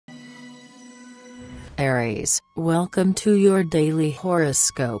Aries, welcome to your daily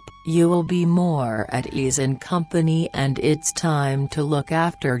horoscope. You will be more at ease in company and it's time to look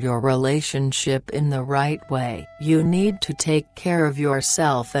after your relationship in the right way. You need to take care of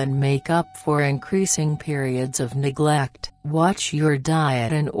yourself and make up for increasing periods of neglect. Watch your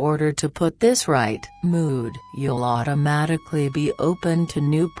diet in order to put this right. Mood, you'll automatically be open to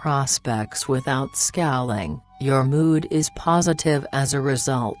new prospects without scowling. Your mood is positive as a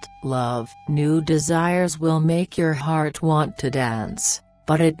result. Love, new desires will make your heart want to dance,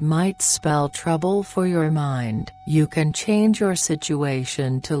 but it might spell trouble for your mind. You can change your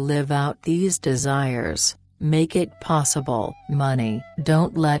situation to live out these desires. Make it possible. Money,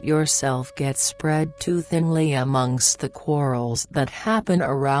 don't let yourself get spread too thinly amongst the quarrels that happen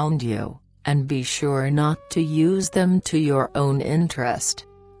around you, and be sure not to use them to your own interest.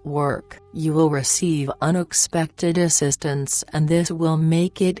 Work, you will receive unexpected assistance and this will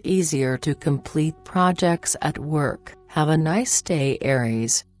make it easier to complete projects at work. Have a nice day,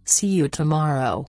 Aries. See you tomorrow.